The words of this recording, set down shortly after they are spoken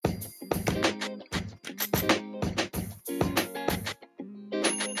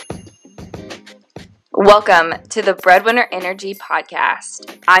Welcome to the Breadwinner Energy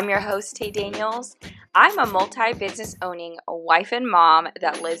Podcast. I'm your host, Tay Daniels. I'm a multi-business owning wife and mom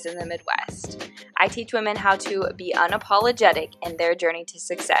that lives in the Midwest. I teach women how to be unapologetic in their journey to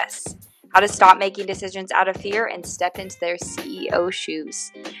success, how to stop making decisions out of fear and step into their CEO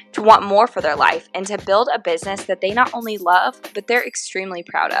shoes, to want more for their life, and to build a business that they not only love, but they're extremely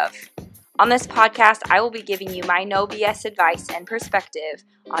proud of. On this podcast, I will be giving you my no BS advice and perspective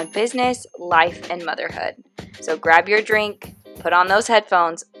on business, life, and motherhood. So grab your drink, put on those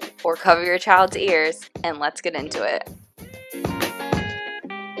headphones, or cover your child's ears, and let's get into it.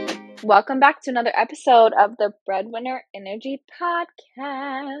 Welcome back to another episode of the Breadwinner Energy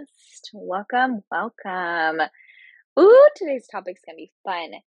Podcast. Welcome. Ooh, today's topic's going to be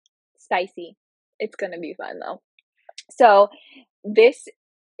fun, spicy. It's going to be fun though. So this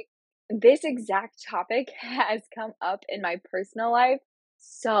exact topic has come up in my personal life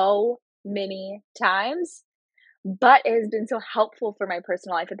so many times, but it has been so helpful for my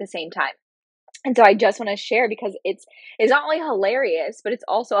personal life at the same time. And so I just want to share because it's not only hilarious, but it's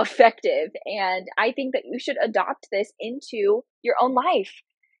also effective. And I think that you should adopt this into your own life,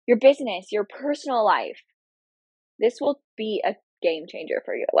 your business, your personal life. This will be a game changer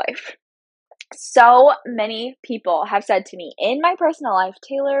for your life. So many people have said to me in my personal life,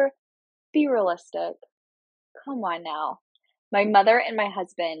 Taylor, be realistic. Come on now. My mother and my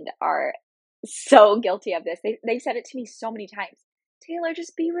husband are so guilty of this. They've said it to me so many times. Taylor,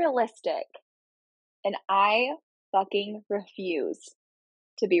 just be realistic. And I fucking refuse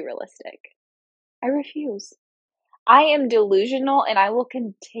to be realistic. I refuse. I am delusional and I will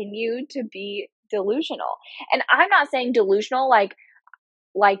continue to be delusional. And I'm not saying delusional like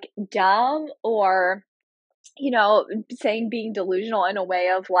dumb or, saying being delusional in a way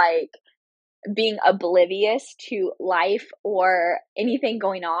of like being oblivious to life or anything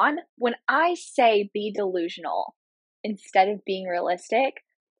going on. When I say be delusional instead of being realistic,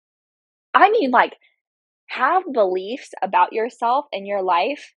 I mean like have beliefs about yourself and your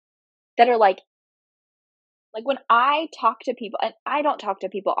life that are like when I talk to people, and I don't talk to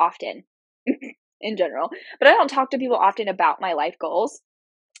people often in general, but I don't talk to people often about my life goals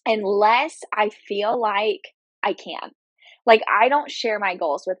unless I feel like I can. Like, I don't share my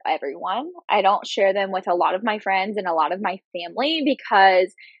goals with everyone. I don't share them with a lot of my friends and a lot of my family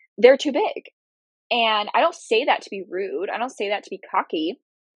because they're too big. And I don't say that to be rude. I don't say that to be cocky.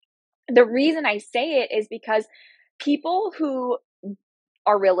 The reason I say it is because people who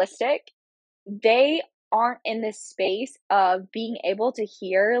are realistic, they aren't in this space of being able to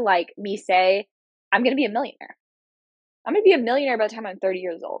hear like me say, I'm going to be a millionaire. I'm going to be a millionaire by the time I'm 30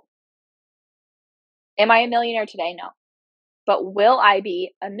 years old. Am I a millionaire today? No. But will I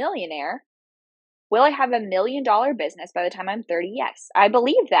be a millionaire? Will I have $1 million business by the time I'm 30? Yes, I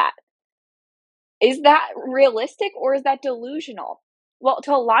believe that. Is that realistic or is that delusional? Well,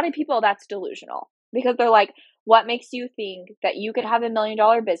 to a lot of people, that's delusional because they're like, what makes you think that you could have $1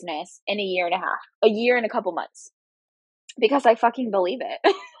 million business in a year and a half, a year and a couple months? Because I fucking believe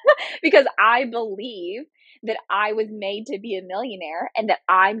it. Because I believe that I was made to be a millionaire and that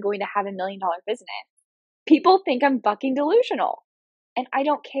I'm going to have $1 million business. People think I'm fucking delusional, and I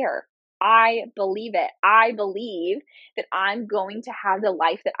don't care. I believe it. I believe that I'm going to have the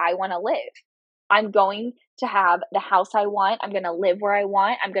life that I want to live. I'm going to have the house I want. I'm going to live where I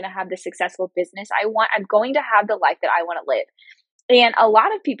want. I'm going to have the successful business I want. I'm going to have the life that I want to live. And a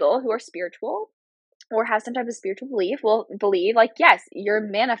lot of people who are spiritual or have some type of spiritual belief will believe like, yes, you're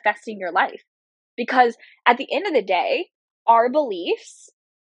manifesting your life. Because at the end of the day, our beliefs,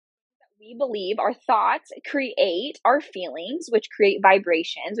 we believe, our thoughts create our feelings, which create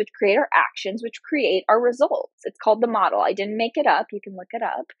vibrations, which create our actions, which create our results. It's called the model. I didn't make it up. You can look it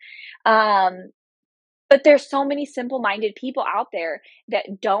up. But there's so many simple-minded people out there that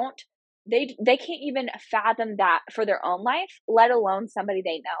they can't even fathom that for their own life, let alone somebody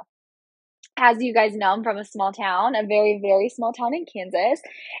they know. As you guys know, I'm from a small town, a very, very small town in Kansas.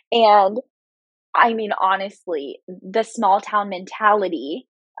 And I mean, honestly, the small town mentality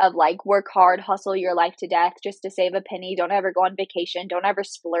of like work hard, hustle your life to death just to save a penny, don't ever go on vacation, don't ever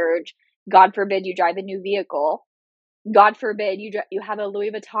splurge. God forbid you drive a new vehicle. God forbid you have a Louis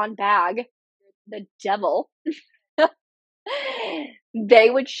Vuitton bag. The devil. They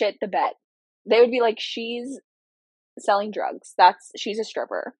would shit the bed. They would be like, she's selling drugs. She's a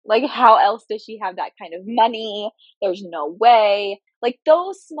stripper. Like, how else does she have that kind of money? There's no way. Like,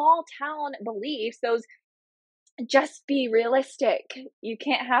 those small town beliefs, those just be realistic. You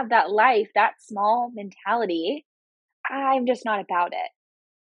can't have that life, that small mentality. I'm just not about it.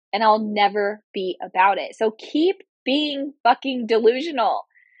 And I'll never be about it. So keep being fucking delusional.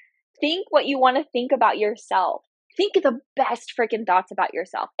 Think what you want to think about yourself. Think the best freaking thoughts about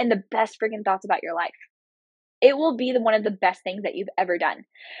yourself and the best freaking thoughts about your life. It will be one of the best things that you've ever done.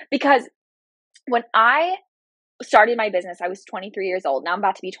 Because when I started my business, I was 23 years old. Now I'm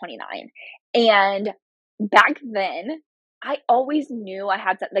about to be 29. And back then, I always knew I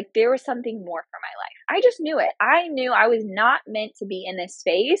had there was something more for my life. I just knew it. I knew I was not meant to be in this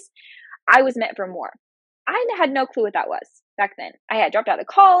space. I was meant for more. I had no clue what that was back then. I had dropped out of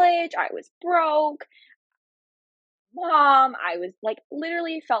college. I was broke. Mom, I was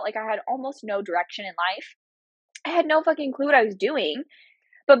literally felt like I had almost no direction in life. I had no fucking clue what I was doing.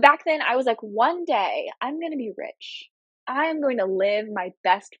 But back then I was like, one day I'm going to be rich. I'm going to live my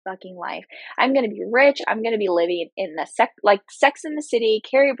best fucking life. I'm going to be rich. I'm going to be living in the Sex in the City,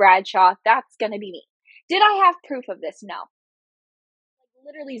 Carrie Bradshaw. That's going to be me. Did I have proof of this? No.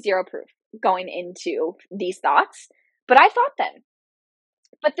 Literally zero proof going into these thoughts, but I thought them.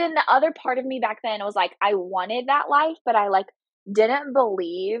 But then the other part of me back then was like, I wanted that life, but I didn't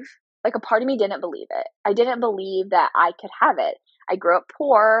believe, a part of me didn't believe it. I didn't believe that I could have it. I grew up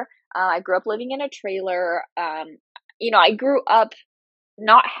poor. I grew up living in a trailer. I grew up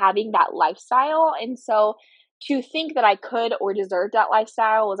not having that lifestyle. And so to think that I could or deserved that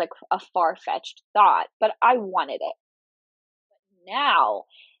lifestyle was a far-fetched thought, but I wanted it. But now,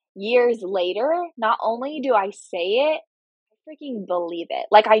 years later, not only do I say it, I freaking believe it.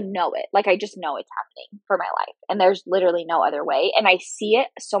 I know it. I just know it's happening for my life. And there's literally no other way. And I see it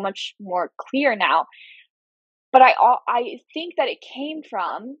so much more clear now. But I think that it came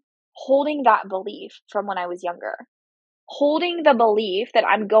from holding that belief from when I was younger. Holding the belief that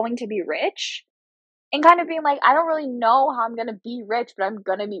I'm going to be rich and kind of being like, I don't really know how I'm going to be rich, but I'm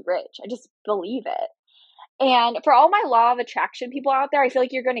going to be rich. I just believe it. And for all my law of attraction people out there, I feel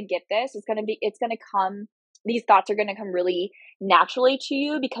like you're going to get this. It's going to come, these thoughts are going to come really naturally to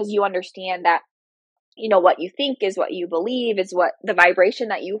you because you understand that, what you think is what you believe, is what the vibration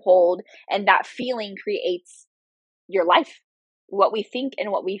that you hold, and that feeling creates your life. What we think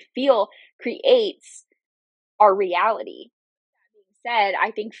and what we feel creates our reality. That being said,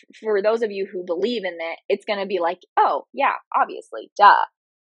 I think for those of you who believe in it, it's going to be like, oh, yeah, obviously, duh.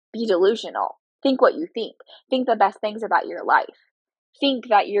 Be delusional. Think what you think. Think the best things about your life. Think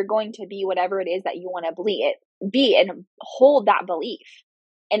that you're going to be whatever it is that you want to be and hold that belief.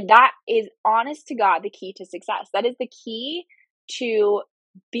 And that is, honest to God, the key to success. That is the key to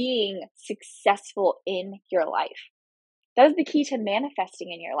being successful in your life. That is the key to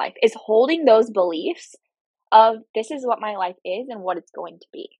manifesting in your life, is holding those beliefs of this is what my life is and what it's going to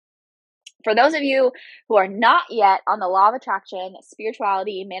be. For those of you who are not yet on the law of attraction,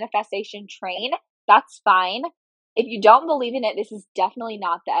 spirituality, manifestation train, that's fine. If you don't believe in it, this is definitely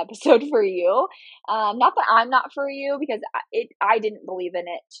not the episode for you. Not that I'm not for you, because I didn't believe in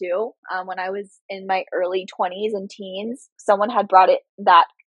it too. When I was in my early 20s and teens, someone had brought that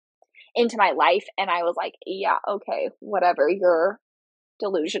into my life, and I was like, yeah, okay, whatever, you're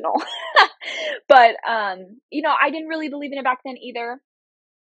delusional. But, I didn't really believe in it back then either.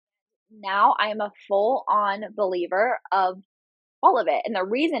 Now I am a full-on believer of all of it. And the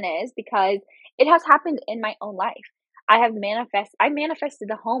reason is because it has happened in my own life. I manifested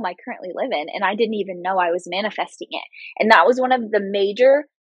the home I currently live in, and I didn't even know I was manifesting it. And that was one of the major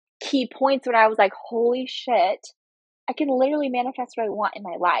key points when I was like, holy shit, I can literally manifest what I want in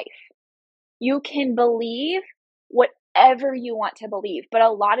my life. You can believe whatever you want to believe, but a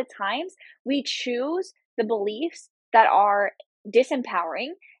lot of times we choose the beliefs that are disempowering,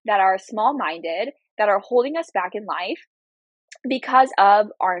 that are small-minded, that are holding us back in life because of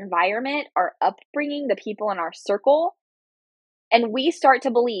our environment, our upbringing, the people in our circle. And we start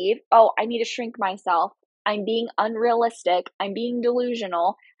to believe, oh, I need to shrink myself. I'm being unrealistic. I'm being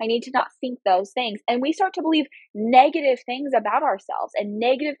delusional. I need to not think those things. And we start to believe negative things about ourselves and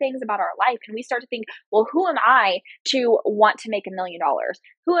negative things about our life. And we start to think, well, who am I to want to make $1 million?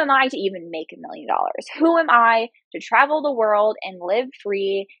 Who am I to even make $1 million? Who am I to travel the world and live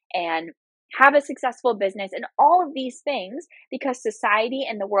free and have a successful business and all of these things? Because society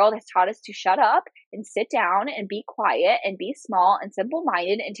and the world has taught us to shut up and sit down and be quiet and be small and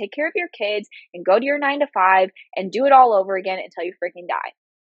simple-minded and take care of your kids and go to your 9 to 5 and do it all over again until you freaking die.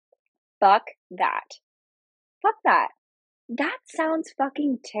 Fuck that. Fuck that. That sounds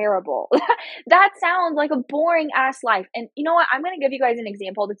fucking terrible. That sounds like a boring ass life. And you know what? I'm going to give you guys an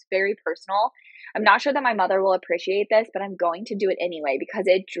example that's very personal. I'm not sure that my mother will appreciate this, but I'm going to do it anyway because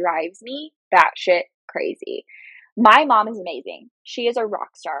it drives me batshit crazy. My mom is amazing. She is a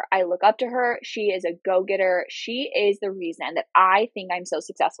rock star. I look up to her. She is a go-getter. She is the reason that I think I'm so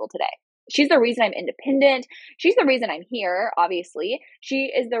successful today. She's the reason I'm independent. She's the reason I'm here, obviously.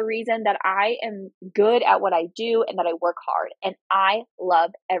 She is the reason that I am good at what I do and that I work hard. And I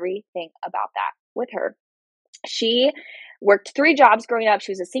love everything about that with her. She worked 3 jobs growing up.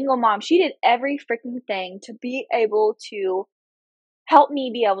 She was a single mom. She did every freaking thing to be able to help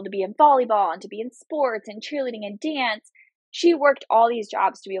me be able to be in volleyball and to be in sports and cheerleading and dance. She worked all these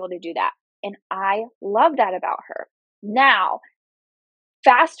jobs to be able to do that. And I love that about her. Now,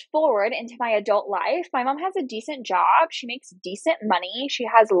 fast forward into my adult life, my mom has a decent job. She makes decent money. She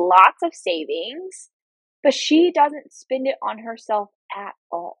has lots of savings, but she doesn't spend it on herself at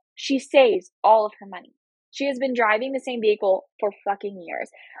all. She saves all of her money. She has been driving the same vehicle for fucking years.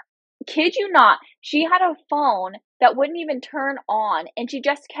 Kid you not, she had a phone that wouldn't even turn on, and she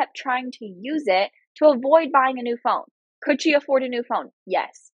just kept trying to use it to avoid buying a new phone. Could she afford a new phone?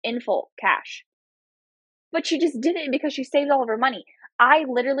 Yes, in full, cash. But she just did it because she saved all of her money. I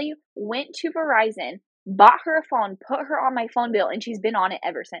literally went to Verizon, bought her a phone, put her on my phone bill, and she's been on it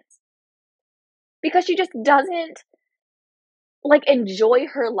ever since. Because she just doesn't enjoy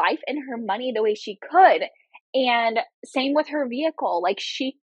her life and her money the way she could. And same with her vehicle.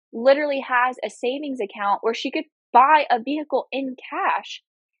 She literally has a savings account where she could buy a vehicle in cash,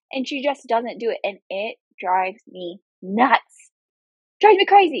 and she just doesn't do it. And it drives me nuts. Drives me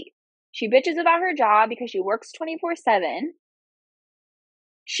crazy. She bitches about her job because she works 24/7.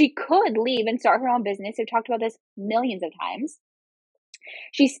 She could leave and start her own business. We've talked about this millions of times.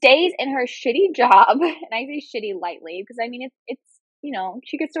 She stays in her shitty job, and I say shitty lightly because I mean it's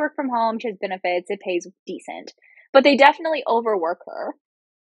she gets to work from home, she has benefits, it pays decent, but they definitely overwork her.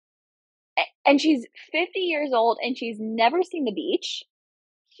 And she's 50 years old and she's never seen the beach.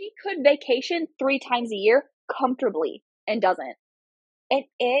 She could vacation 3 times a year comfortably and doesn't. And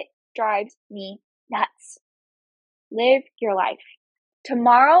it drives me nuts. Live your life.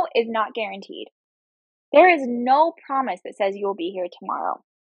 Tomorrow is not guaranteed. There is no promise that says you will be here tomorrow.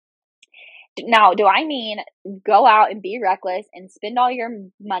 Now, do I mean go out and be reckless and spend all your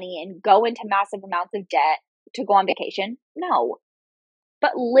money and go into massive amounts of debt to go on vacation? No.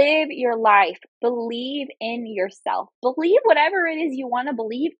 But live your life. Believe in yourself. Believe whatever it is you want to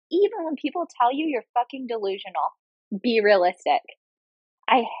believe, even when people tell you you're fucking delusional. Be realistic.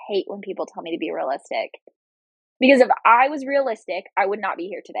 I hate when people tell me to be realistic. Because if I was realistic, I would not be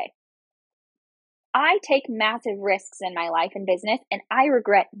here today. I take massive risks in my life and business, and I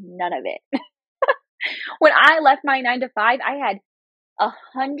regret none of it. When I left my 9 to 5, I had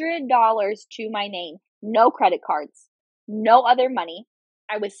 $100 to my name, no credit cards, no other money.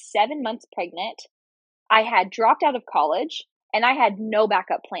 I was 7 months pregnant. I had dropped out of college, and I had no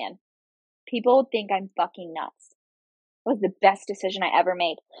backup plan. People think I'm fucking nuts. It was the best decision I ever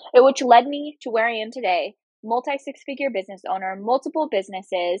made, which led me to where I am today. Multi-6-figure business owner, multiple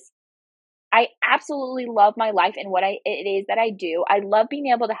businesses. I absolutely love my life and what it is that I do. I love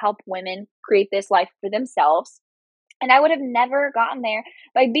being able to help women create this life for themselves. And I would have never gotten there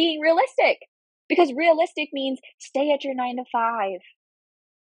by being realistic, because realistic means stay at your 9 to 5.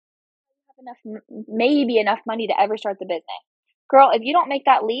 You have maybe enough money to ever start the business. Girl, if you don't make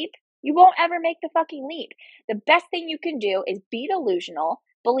that leap, you won't ever make the fucking leap. The best thing you can do is be delusional,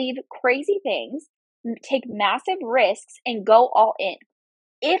 believe crazy things, take massive risks, and go all in.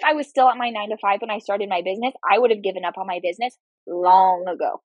 If I was still at my 9 to 5 when I started my business, I would have given up on my business long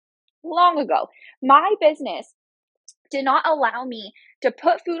ago. Long ago. My business did not allow me to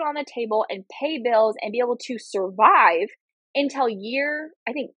put food on the table and pay bills and be able to survive until year,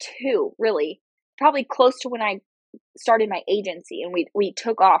 I think 2, really. Probably close to when I started my agency and we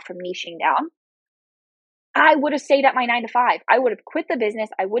took off from niching down. I would have stayed at my 9 to 5. I would have quit the business.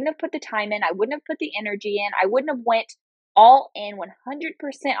 I wouldn't have put the time in. I wouldn't have put the energy in. I wouldn't have went all in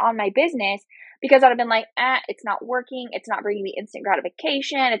 100% on my business, because I'd have been like, it's not working. It's not bringing me instant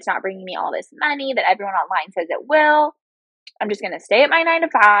gratification. It's not bringing me all this money that everyone online says it will. I'm just going to stay at my 9 to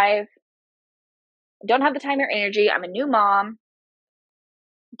 5. I don't have the time or energy. I'm a new mom.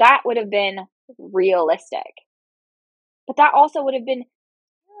 That would have been realistic. But that also would have been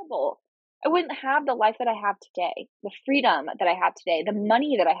terrible. I wouldn't have the life that I have today, the freedom that I have today, the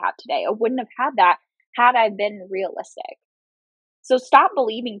money that I have today. I wouldn't have had that had I been realistic. So stop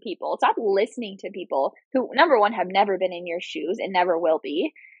believing people. Stop listening to people who, number one, have never been in your shoes and never will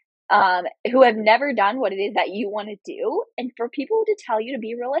be, who have never done what it is that you want to do, and for people to tell you to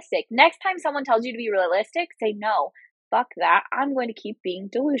be realistic. Next time someone tells you to be realistic, say, no, fuck that. I'm going to keep being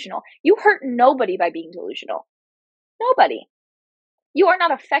delusional. You hurt nobody by being delusional. Nobody. You are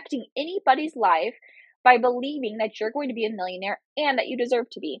not affecting anybody's life by believing that you're going to be a millionaire and that you deserve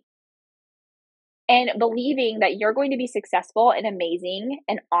to be. and believing that you're going to be successful and amazing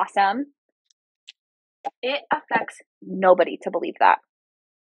and awesome, it affects nobody to believe that.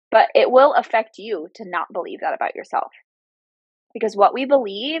 But it will affect you to not believe that about yourself. Because what we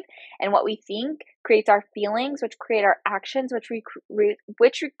believe and what we think creates our feelings, which create our actions,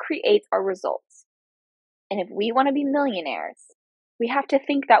 which creates our results. And if we want to be millionaires, we have to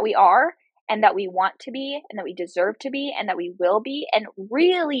think that we are, and that we want to be, and that we deserve to be, and that we will be, and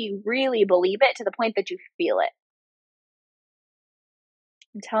really, really believe it to the point that you feel it.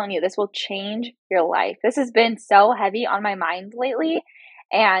 I'm telling you, this will change your life. This has been so heavy on my mind lately,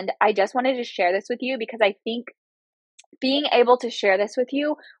 and I just wanted to share this with you because I think being able to share this with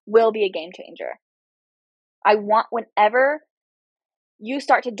you will be a game changer. I want, whenever you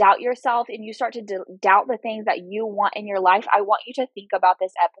start to doubt yourself and you start to doubt the things that you want in your life, I want you to think about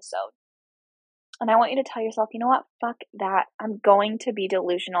this episode. And I want you to tell yourself, you know what? Fuck that. I'm going to be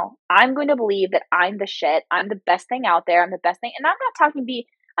delusional. I'm going to believe that I'm the shit. I'm the best thing out there. I'm the best thing. And I'm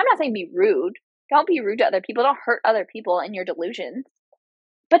not saying be rude. Don't be rude to other people. Don't hurt other people in your delusions.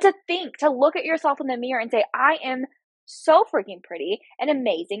 But to look at yourself in the mirror and say, I am so freaking pretty and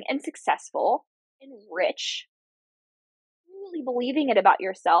amazing and successful and rich. Really believing it about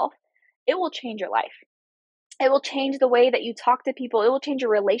yourself, it will change your life. It will change the way that you talk to people. It will change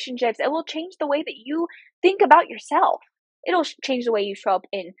your relationships. It will change the way that you think about yourself. It'll change the way you show up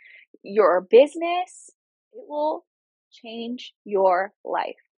in your business. It will change your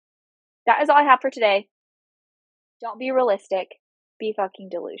life. That is all I have for today. Don't be realistic. Be fucking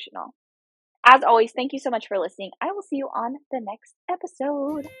delusional. As always, thank you so much for listening. I will see you on the next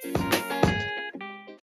episode.